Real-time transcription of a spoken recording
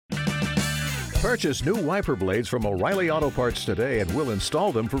Purchase new wiper blades from O'Reilly Auto Parts today and we'll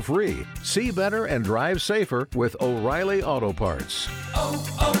install them for free. See better and drive safer with O'Reilly Auto Parts.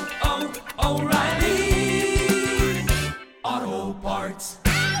 O'Reilly Auto Parts.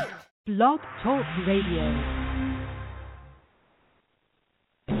 Blog Talk Radio.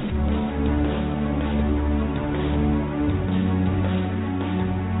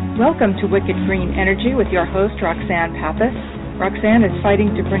 Welcome to Wicked Green Energy with your host, Roxanne Pappas. Roxanne is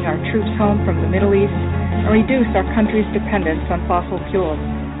fighting to bring our troops home from the Middle East and reduce our country's dependence on fossil fuels.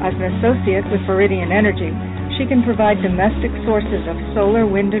 As an associate with Viridian Energy, she can provide domestic sources of solar,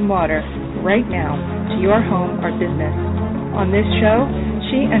 wind, and water right now to your home or business. On this show,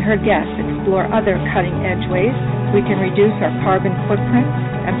 she and her guests explore other cutting-edge ways we can reduce our carbon footprint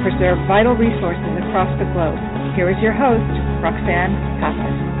and preserve vital resources across the globe. Here is your host, Roxanne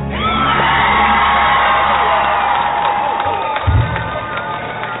Pappas.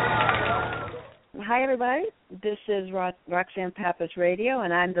 Hi, everybody. This is Roxanne Pappas Radio,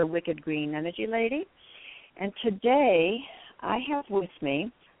 and I'm the Wicked Green Energy Lady. And today I have with me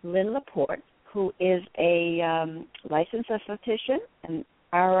Lynn Laporte, who is a licensed esthetician and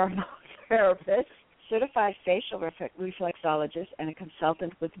aromatherapist, certified facial reflexologist, and a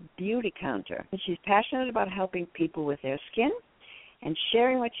consultant with Beauty Counter. And she's passionate about helping people with their skin and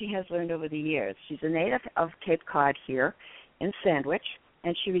sharing what she has learned over the years. She's a native of Cape Cod here in Sandwich,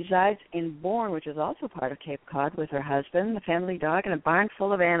 and she resides in Bourne, which is also part of Cape Cod, with her husband, the family dog, and a barn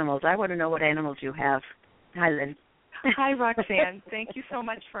full of animals. I want to know what animals you have. Hi, Lynn. Hi, Roxanne. Thank you so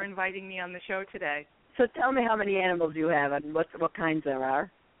much for inviting me on the show today. So tell me how many animals you have and what kinds there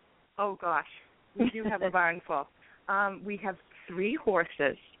are. Oh, gosh. We do have a barn full. We have 3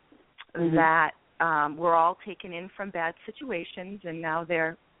 horses that were all taken in from bad situations, and now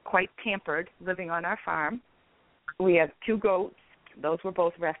they're quite pampered, living on our farm. We have 2 goats. Those were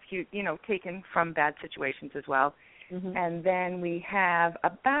both rescued, taken from bad situations as well. And then we have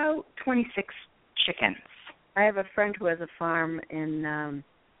about 26 chickens. I have a friend who has a farm in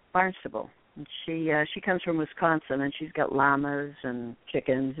Barnstable. And she comes from Wisconsin, and she's got llamas and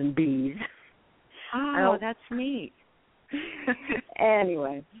chickens and bees. Oh, that's neat.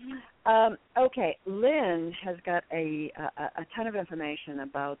 Anyway, okay, Lynn has got a ton of information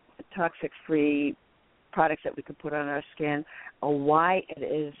about toxic-free products that we could put on our skin, or why it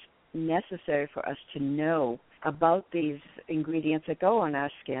is necessary for us to know about these ingredients that go on our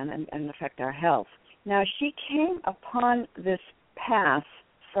skin and affect our health. Now, she came upon this path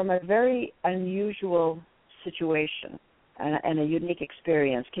from a very unusual situation and a unique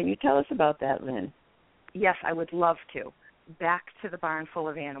experience. Can you tell us about that, Lynn? Yes, I would love to. Back to the barn full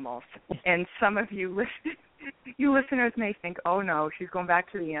of animals. And some of you listeners may think, oh, no, she's going back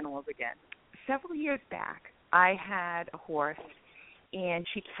to the animals again. Several years back, I had a horse, and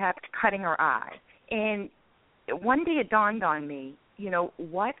she kept cutting her eye. And one day it dawned on me,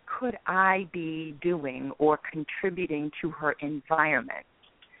 what could I be doing or contributing to her environment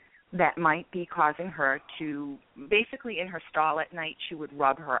that might be causing her to, basically in her stall at night, she would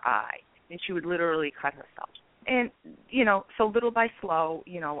rub her eye, and she would literally cut herself. And, so little by slow,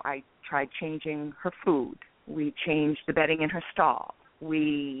 I tried changing her food. We changed the bedding in her stall.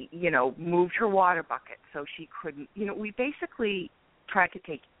 We, moved her water bucket so she couldn't, we basically tried to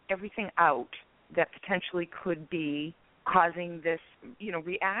take everything out that potentially could be causing this,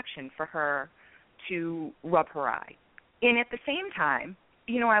 reaction for her to rub her eye. And at the same time,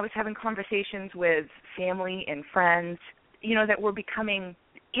 I was having conversations with family and friends, that were becoming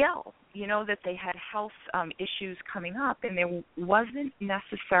ill, that they had health issues coming up, and there wasn't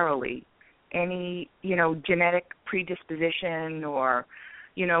necessarily any, genetic predisposition or,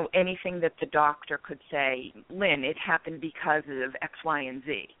 anything that the doctor could say, Lynn, it happened because of X, Y, and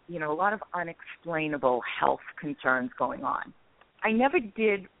Z. A lot of unexplainable health concerns going on. I never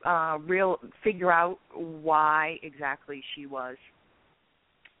did figure out why exactly she was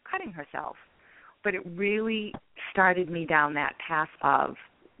cutting herself, but it really started me down that path of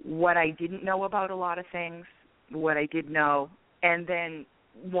what I didn't know about a lot of things, what I did know, and then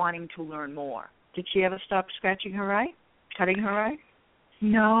wanting to learn more. Did she ever stop scratching her eye, cutting her eye?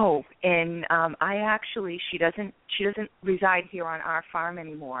 No, and she doesn't reside here on our farm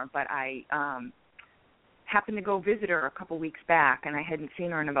anymore, but I happened to go visit her a couple weeks back, and I hadn't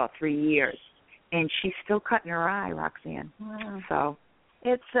seen her in about 3 years, and she's still cutting her eye, Roxanne. Wow. So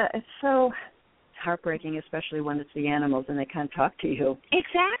it's so heartbreaking, especially when it's the animals and they can't talk to you.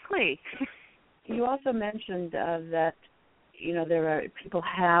 Exactly. You also mentioned that there are people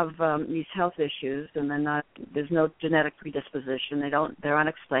have these health issues, and there's no genetic predisposition. They're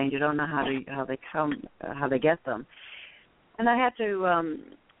unexplained. You don't know how they get them. And I had to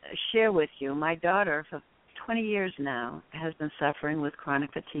share with you, my daughter for 20 years now has been suffering with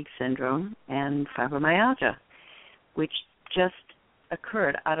chronic fatigue syndrome and fibromyalgia, which just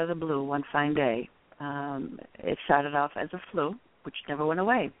occurred out of the blue one fine day. It started off as a flu, which never went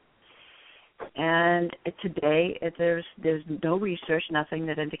away. And today, there's no research, nothing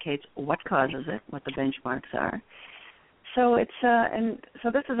that indicates what causes it, what the benchmarks are. So it's and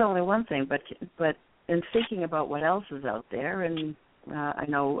so this is only one thing, but in thinking about what else is out there, and I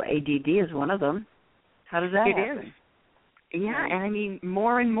know ADD is one of them. How does that happen? It is. Yeah, and I mean,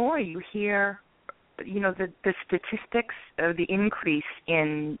 more and more you hear, the statistics of the increase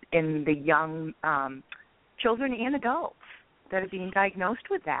in the young children and adults that are being diagnosed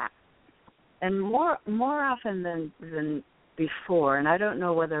with that. And more often than before, and I don't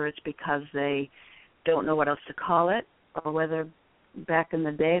know whether it's because they don't know what else to call it, or whether back in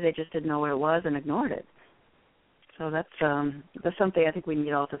the day they just didn't know what it was and ignored it. So that's something I think we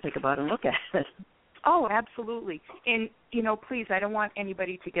need all to think about and look at. Oh, absolutely. And, please, I don't want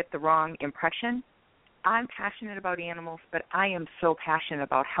anybody to get the wrong impression. I'm passionate about animals, but I am so passionate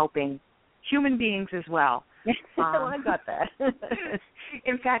about helping human beings as well. I got that.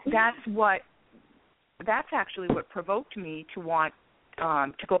 In fact, that's actually what provoked me to want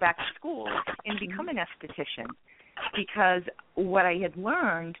to go back to school and become an esthetician, because what I had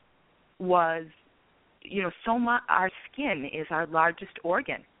learned was, so much, our skin is our largest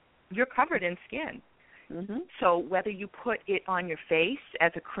organ. You're covered in skin. Mm-hmm. So whether you put it on your face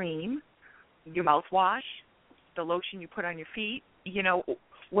as a cream, your mouthwash, the lotion you put on your feet,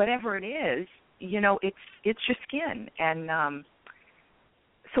 whatever it is, it's your skin. And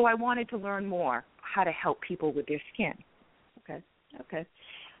so I wanted to learn more how to help people with their skin. Okay.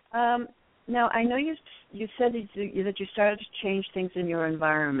 Now, I know you said that you started to change things in your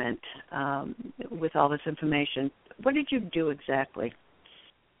environment with all this information. What did you do exactly?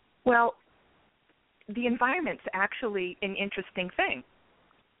 Well, the environment's actually an interesting thing,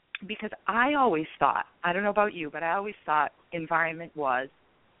 because I always thought, I don't know about you, but I always thought environment was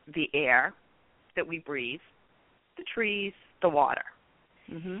the air that we breathe, the trees, the water.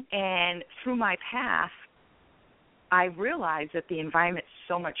 Mm-hmm. And through my path, I realized that the environment's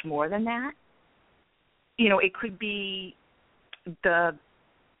so much more than that. It could be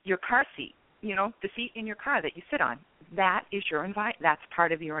your car seat, the seat in your car that you sit on. That is that's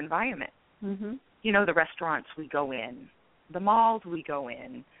part of your environment. Mm-hmm. The restaurants we go in, the malls we go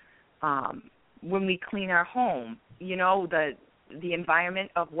in, when we clean our home, the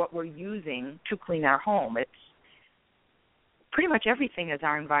environment of what we're using to clean our home. It's pretty much everything is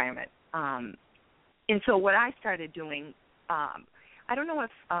our environment. And so what I started doing, I don't know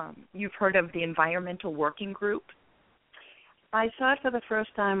if you've heard of the Environmental Working Group. I saw it for the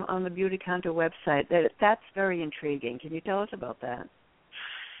first time on the Beauty Counter website. That's very intriguing. Can you tell us about that?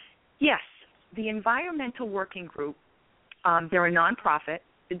 Yes. The Environmental Working Group, they're a nonprofit.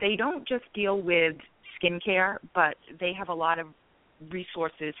 They don't just deal with skincare, but they have a lot of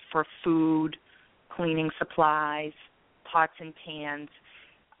resources for food, cleaning supplies, pots and pans.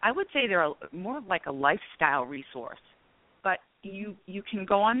 I would say they're more like a lifestyle resource. But you can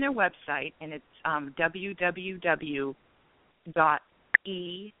go on their website, and it's www.ewg.org,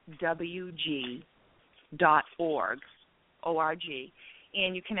 O-R-G.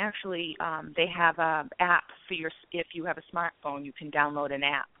 And you can actually, they have an app if you have a smartphone, you can download an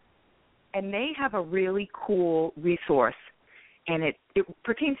app. And they have a really cool resource, and it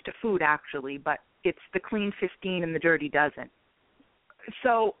pertains to food, actually, but it's the Clean 15 and the Dirty Dozen.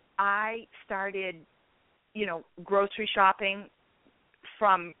 So I started, grocery shopping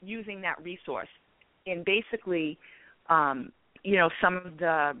from using that resource. And basically, one of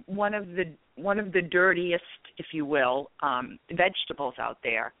the dirtiest, if you will, vegetables out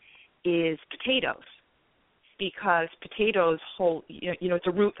there is potatoes, because potatoes hold, it's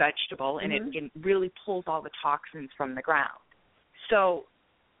a root vegetable, and mm-hmm. it really pulls all the toxins from the ground. So,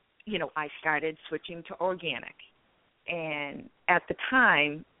 I started switching to organic, and at the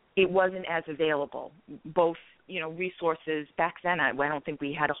time, it wasn't as available. Both, resources back then. I don't think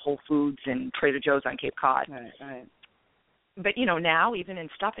we had a Whole Foods and Trader Joe's on Cape Cod. Right. But, now even in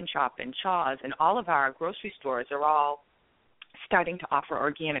Stop and Shop and Shaw's and all of our grocery stores are all starting to offer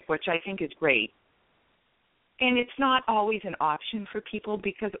organic, which I think is great. And it's not always an option for people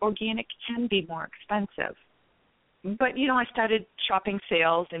because organic can be more expensive. But, I started shopping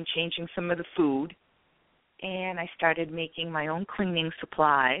sales and changing some of the food, and I started making my own cleaning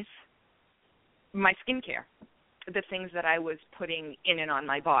supplies, my skincare, the things that I was putting in and on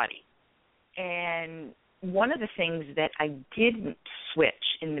my body. And one of the things that I didn't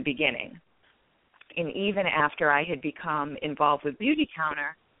switch in the beginning, and even after I had become involved with Beauty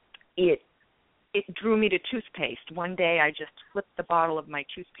Counter, it drew me to toothpaste. One day I just flipped the bottle of my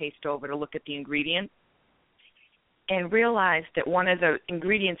toothpaste over to look at the ingredients and realized that one of the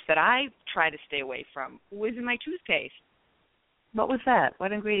ingredients that I try to stay away from was in my toothpaste. What was that?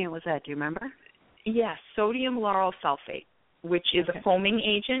 What ingredient was that? Do you remember? Yes, sodium lauryl sulfate, which is a foaming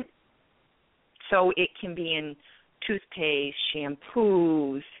agent. So it can be in toothpaste,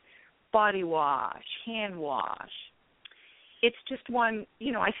 shampoos, body wash, hand wash. It's just one,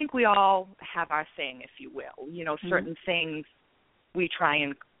 I think we all have our thing, if you will. Certain things we try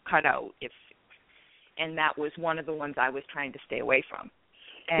and cut out, and that was one of the ones I was trying to stay away from.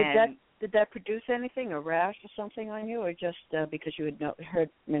 And did that produce anything, a rash or something on you, or just because you had heard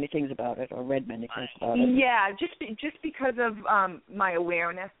many things about it or read many things about it? Yeah, just because of my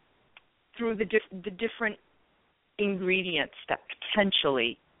awareness through the different ingredients that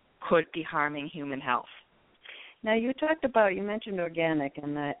potentially could be harming human health. Now, you mentioned organic,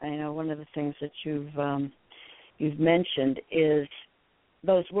 and I know one of the things that you've mentioned is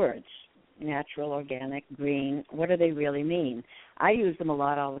those words, natural, organic, green. What do they really mean? I use them a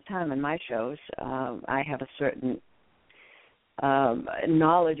lot all the time in my shows. I have a certain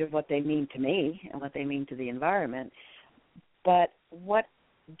knowledge of what they mean to me and what they mean to the environment. But what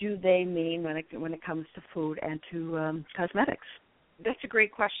do they mean when it comes to food and to cosmetics? That's a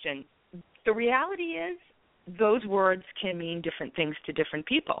great question. The reality is those words can mean different things to different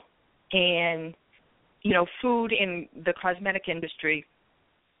people. And, food in the cosmetic industry,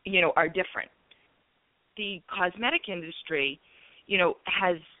 are different. The cosmetic industry,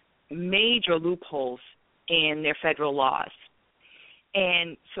 has major loopholes in their federal laws.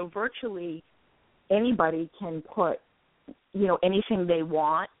 And so virtually anybody can put, anything they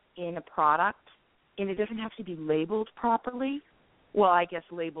want in a product, and it doesn't have to be labeled properly. Well, I guess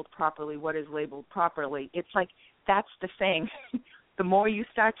labeled properly, what is labeled properly? It's like, that's the thing. The more you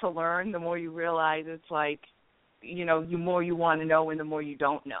start to learn, the more you realize it's like, the more you want to know and the more you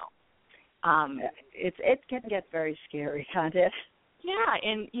don't know. It can get very scary, can't it? Yeah,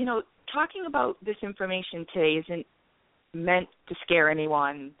 and, talking about this information today isn't meant to scare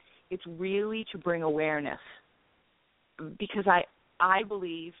anyone. It's really to bring awareness. Because I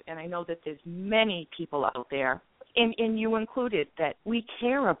believe, and I know that there's many people out there, and you included, that we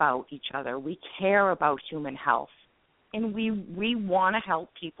care about each other. We care about human health. And we want to help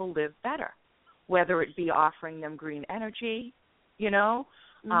people live better, whether it be offering them green energy,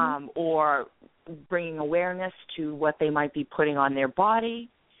 or bringing awareness to what they might be putting on their body,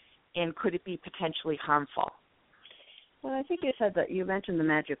 and could it be potentially harmful? Well, I think you mentioned the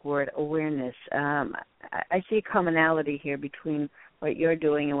magic word, awareness. I see a commonality here between what you're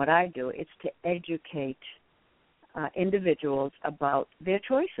doing and what I do. It's to educate individuals about their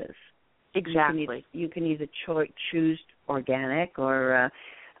choices. Exactly. You can either choose organic or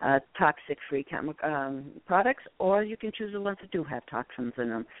toxic-free products, or you can choose the ones that do have toxins in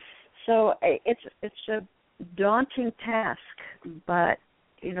them. So it's a daunting task, but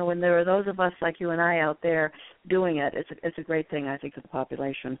when there are those of us like you and I out there doing it, it's a great thing, I think, for the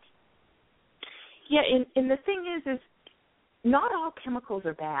population. Yeah, and the thing is not all chemicals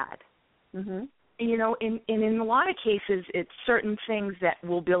are bad. Mm-hmm. In a lot of cases, it's certain things that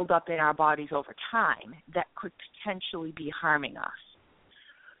will build up in our bodies over time that could potentially be harming us.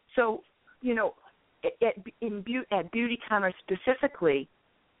 So, at Beauty Counter specifically,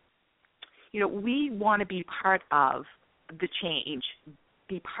 we want to be part of the change,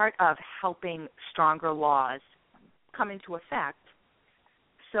 be part of helping stronger laws come into effect.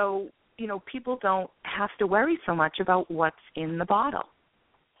 So, people don't have to worry so much about what's in the bottle.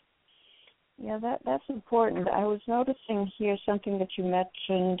 Yeah, that's important. I was noticing here something that you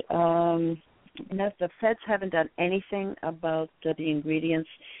mentioned, that the feds haven't done anything about the ingredients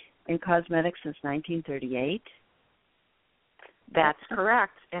in cosmetics since 1938. That's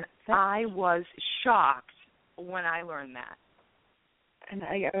correct, and I was shocked when I learned that. And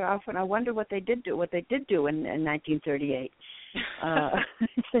I wonder what they did do in 1938.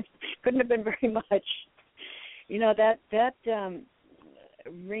 Couldn't have been very much. That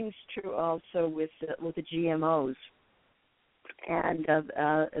rings true also with the GMOs, and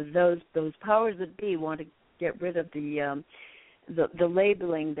those powers that be want to get rid of the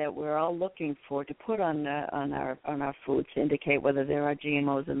labeling that we're all looking for to put on our foods to indicate whether there are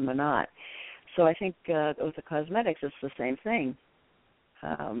GMOs in them or not. So I think with the cosmetics, it's the same thing.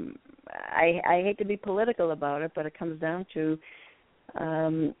 I hate to be political about it, but it comes down to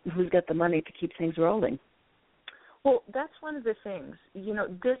who's got the money to keep things rolling. Well, that's one of the things.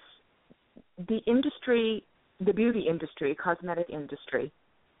 The industry, the beauty industry, cosmetic industry,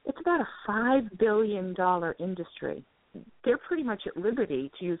 it's about a $5 billion industry. they're pretty much at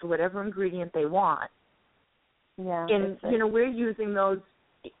liberty to use whatever ingredient they want. Yeah. And, we're using those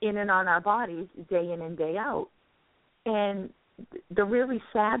in and on our bodies day in and day out. And the really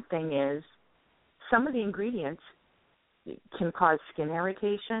sad thing is some of the ingredients can cause skin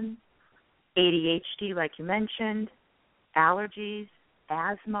irritation, ADHD, like you mentioned, allergies,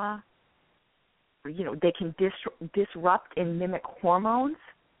 asthma. They can disrupt and mimic hormones.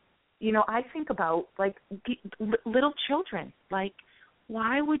 I think about, like, little children. Like,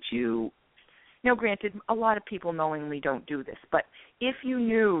 why would you... Now, granted, a lot of people knowingly don't do this, but if you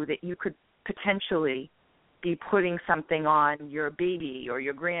knew that you could potentially be putting something on your baby or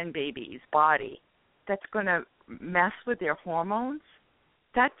your grandbaby's body that's going to mess with their hormones,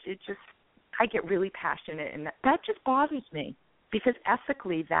 I get really passionate, and that just bothers me, because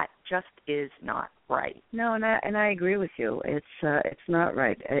ethically that just is not right. No, and I agree with you. It's not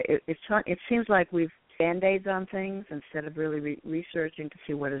right. It seems like we've Band-Aids on things instead of really researching to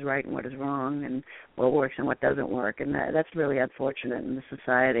see what is right and what is wrong and what works and what doesn't work, and that's really unfortunate in the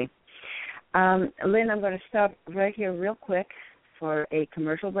society. Lynn, I'm going to stop right here real quick for a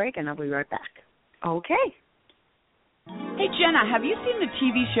commercial break, and I'll be right back. Okay. Hey, Jenna, have you seen the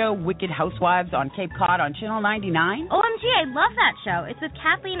TV show Wicked Housewives on Cape Cod on Channel 99? OMG, I love that show. It's with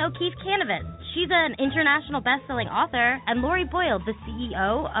Kathleen O'Keefe-Canavas. She's an international best-selling author, and Lori Boyle, the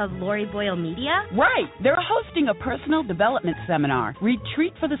CEO of Lori Boyle Media. Right. They're hosting a personal development seminar,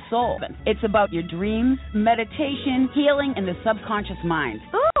 Retreat for the Soul. It's about your dreams, meditation, healing, and the subconscious mind.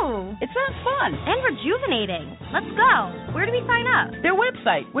 Ooh. It sounds fun. And rejuvenating. Let's go. Where do we sign up? Their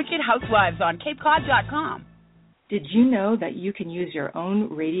website, wickedhousewivesonCapeCod.com. Did you know that you can use your own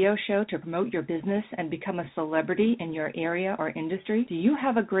radio show to promote your business and become a celebrity in your area or industry? Do you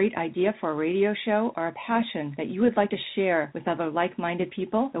have a great idea for a radio show or a passion that you would like to share with other like-minded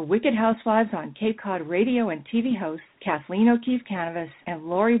people? The Wicked Housewives on Cape Cod radio and TV hosts Kathleen O'Keefe-Canavas and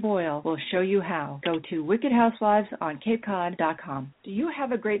Lori Boyle will show you how. Go to wickedhousewivesonCapeCod.com. Do you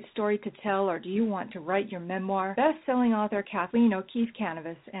have a great story to tell, or do you want to write your memoir? Best-selling author Kathleen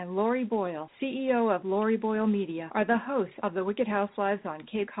O'Keefe-Canavas and Lori Boyle, CEO of Lori Boyle Media, are the hosts of the Wicked Housewives on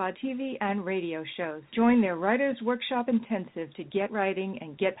Cape Cod TV and radio shows. Join their Writers Workshop Intensive to get writing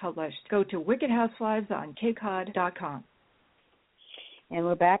and get published. Go to wickedhousewivesonCapeCod.com. And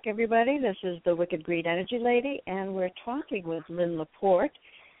we're back, everybody. This is the Wicked Green Energy Lady, and we're talking with Lynn Laporte,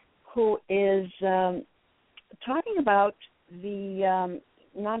 who is talking about the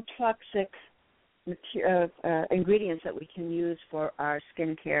non-toxic ingredients that we can use for our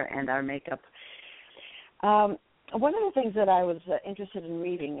skincare and our makeup. One of the things that I was interested in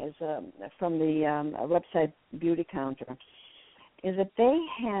reading is from the website Beauty Counter, is that they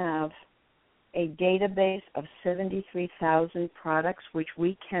have a database of 73,000 products, which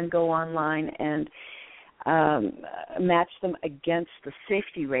we can go online and match them against the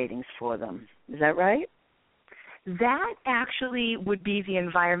safety ratings for them. Is that right? That actually would be the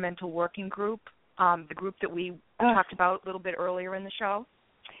environmental working group, the group that we talked about a little bit earlier in the show.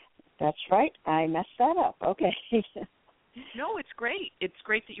 That's right. I messed that up. Okay. No, it's great. It's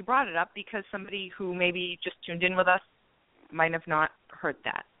great that you brought it up, because somebody who maybe just tuned in with us might have not heard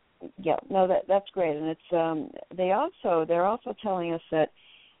that. Yeah, no, that's great, and it's they're also telling us that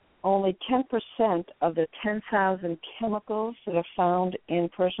only 10% of the 10,000 chemicals that are found in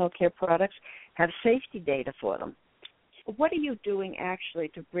personal care products have safety data for them. What are you doing actually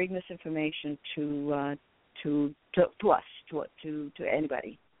to bring this information to us, to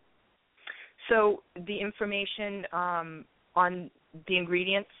anybody? So the information on the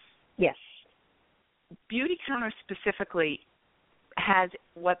ingredients? Yes. Beauty Counter specifically has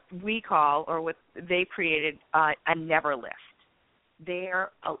what we call, or what they created, a never list.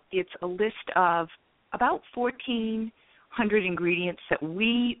 It's a list of about 1,400 ingredients that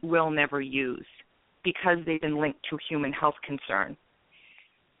we will never use because they've been linked to human health concern.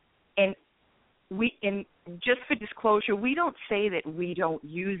 And just for disclosure, we don't say that we don't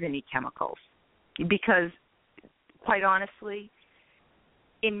use any chemicals, because quite honestly,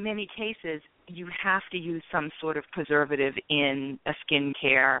 in many cases, you have to use some sort of preservative in a skin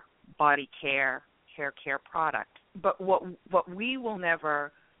care, body care, hair care product. But what we will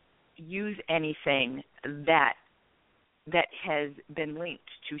never use anything that has been linked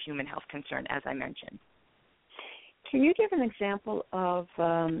to human health concern, as I mentioned. Can you give an example of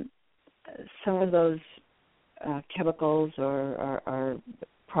some of those chemicals or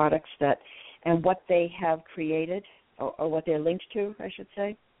products and what they have created, or what they're linked to, I should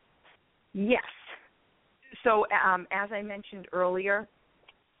say? Yes. So as I mentioned earlier,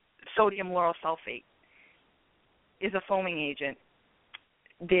 sodium lauryl sulfate is a foaming agent.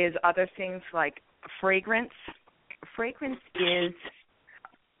 There's other things like fragrance, fragrance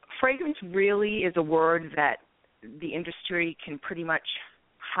really is a word that the industry can pretty much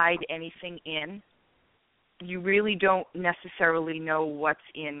hide anything in. You really don't necessarily know what's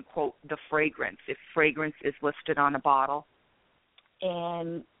in, quote, the fragrance, if fragrance is listed on a bottle.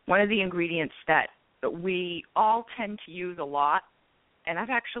 And one of the ingredients that we all tend to use a lot, and I've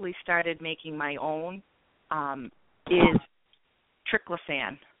actually started making my own, is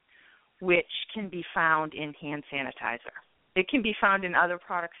triclosan, which can be found in hand sanitizer. It can be found in other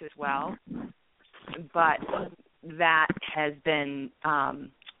products as well, but that has been,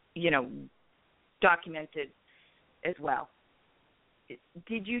 documented as well.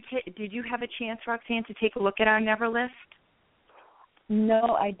 Did you have a chance, Roxanne, to take a look at our Never list?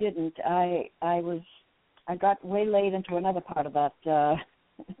 No, I didn't. I got way late into another part of that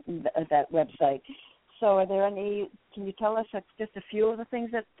that website. So, are there any? Can you tell us just a few of the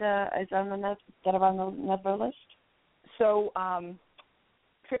things that are on the Never list? So,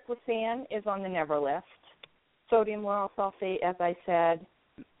 triclosan is on the Never list. Sodium lauryl sulfate, as I said.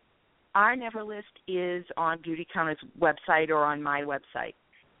 Our Never list is on Beauty Counter's website or on my website.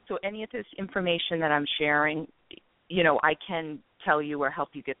 So any of this information that I'm sharing, I can tell you or help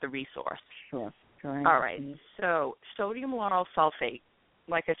you get the resource. Sure. All right. So sodium lauryl sulfate,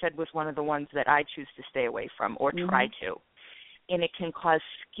 like I said, was one of the ones that I choose to stay away from or try to. And it can cause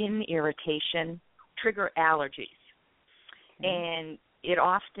skin irritation, trigger allergies. And it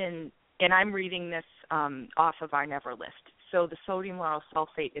often, and I'm reading this off of our Never list. So the sodium lauryl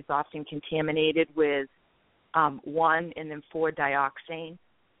sulfate is often contaminated with 1 and then 4-dioxane,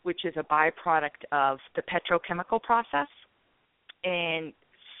 which is a byproduct of the petrochemical process. And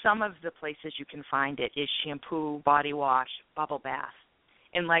some of the places you can find it is shampoo, body wash, bubble bath.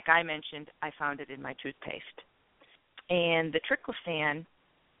 And like I mentioned, I found it in my toothpaste. And the triclosan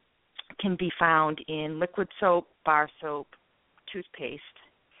can be found in liquid soap, bar soap, toothpaste,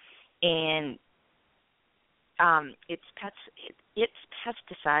 and its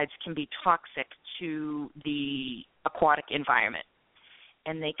pesticides can be toxic to the aquatic environment,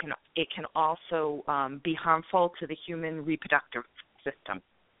 and it can also be harmful to the human reproductive system.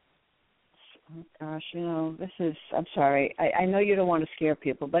 Oh, gosh, this is, I'm sorry. I know you don't want to scare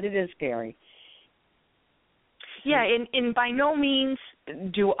people, but it is scary. Yeah, and by no means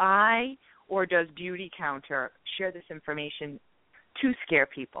do I or does Beauty Counter share this information to scare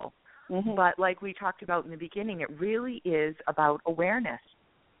people. But like we talked about in the beginning, it really is about awareness.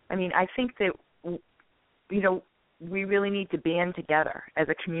 I mean, I think that, we really need to band together as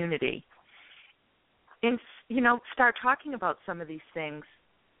a community and, start talking about some of these things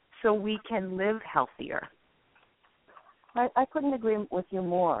so we can live healthier. I couldn't agree with you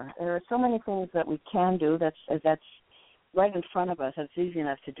more. There are so many things that we can do that's right in front of us. It's easy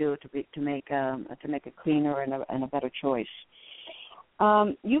enough to do to make a cleaner and a better choice.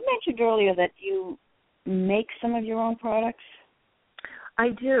 You mentioned earlier that you make some of your own products. I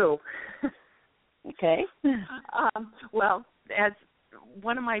do. Okay. Well, as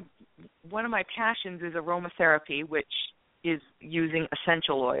one of my passions is aromatherapy, which is using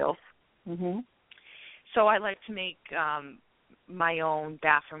essential oils. So I like to make my own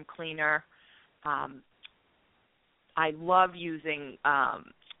bathroom cleaner. I love using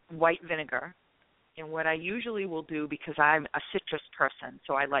white vinegar. And what I usually will do, because I'm a citrus person,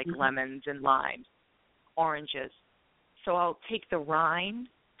 so I like lemons and limes, oranges. So I'll take the rind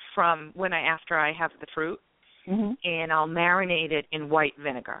from after I have the fruit, and I'll marinate it in white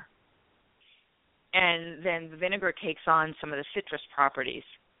vinegar. And then the vinegar takes on some of the citrus properties.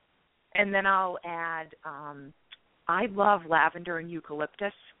 And then I'll add, I love lavender and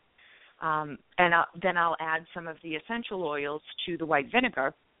eucalyptus, and then I'll add some of the essential oils to the white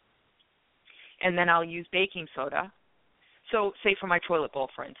vinegar. And then I'll use baking soda. So, say for my toilet bowl,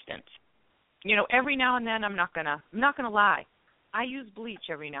 for instance, every now and then I'm not gonna lie, I use bleach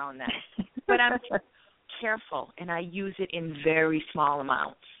every now and then, but I'm careful and I use it in very small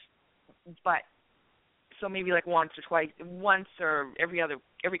amounts. But so maybe like once or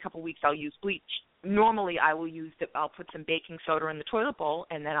every couple of weeks I'll use bleach. Normally I'll put some baking soda in the toilet bowl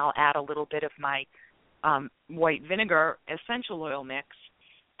and then I'll add a little bit of my white vinegar essential oil mix.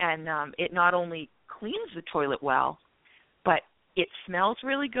 And it not only cleans the toilet well, but it smells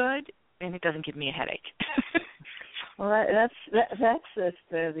really good, and it doesn't give me a headache. Well, that's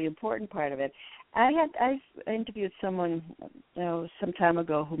the important part of it. I've interviewed someone some time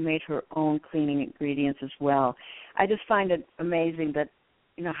ago who made her own cleaning ingredients as well. I just find it amazing that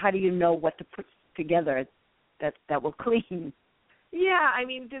how do you know what to put together that will clean? Yeah, I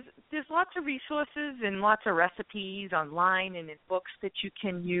mean, there's lots of resources and lots of recipes online and in books that you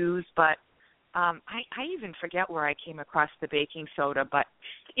can use, but I even forget where I came across the baking soda, but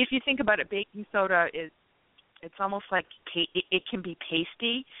if you think about it, baking soda it's almost like it can be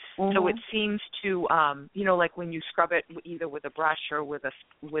pasty, so it seems to like when you scrub it either with a brush or with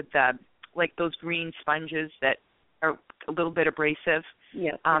like those green sponges that are a little bit abrasive.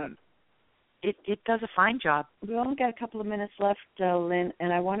 Yes. It does a fine job. We've only got a couple of minutes left, Lynn,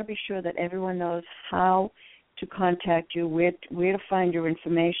 and I want to be sure that everyone knows how to contact you, where to find your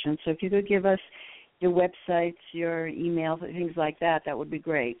information. So if you could give us your websites, your emails, things like that, that would be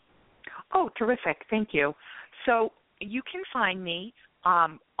great. Oh, terrific. Thank you. So you can find me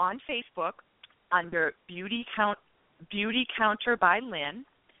on Facebook under Beauty Counter by Lynn.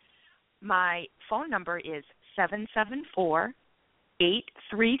 My phone number is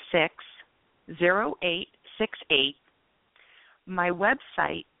 774-836-0868. My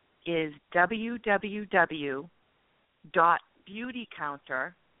website is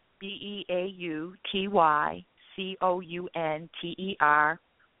www.beautycounter,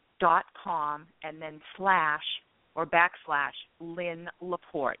 BEAUTYCOUNTER.com, and then / Lynn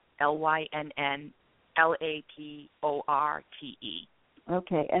Laporte, LYNNLAPORTE.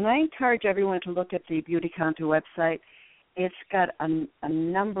 Okay, and I encourage everyone to look at the Beauty Counter website. It's got a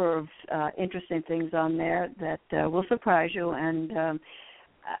number of interesting things on there that will surprise you, and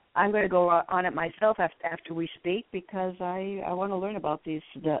I'm going to go on it myself after we speak because I want to learn about this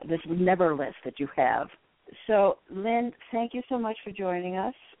never list that you have. So, Lynn, thank you so much for joining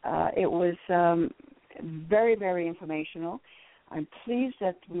us. It was very, very informational. I'm pleased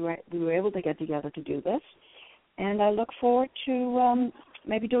that we were able to get together to do this, and I look forward to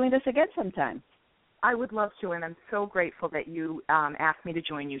maybe doing this again sometime. I would love to, and I'm so grateful that you asked me to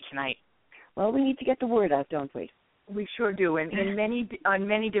join you tonight. Well, we need to get the word out, don't we? We sure do, and on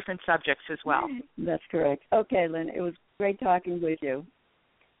many different subjects as well. That's correct. Okay, Lynn, it was great talking with you.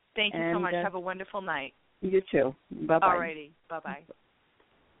 Thank you so much. Have a wonderful night. You too. Bye-bye. All righty. Bye-bye.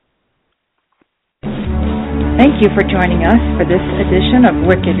 Thank you for joining us for this edition of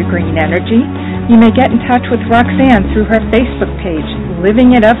Wicked Green Energy. You may get in touch with Roxanne through her Facebook page,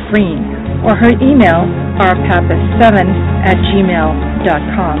 Living It Up Green, or her email,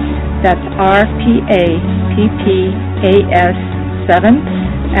 rpappas7@gmail.com. That's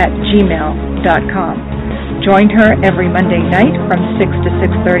rpappas7@gmail.com. Join her every Monday night from 6 to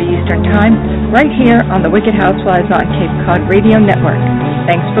 6:30 Eastern Time, right here on the Wicked Housewives on Cape Cod Radio Network.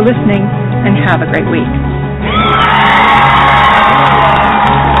 Thanks for listening, and have a great week.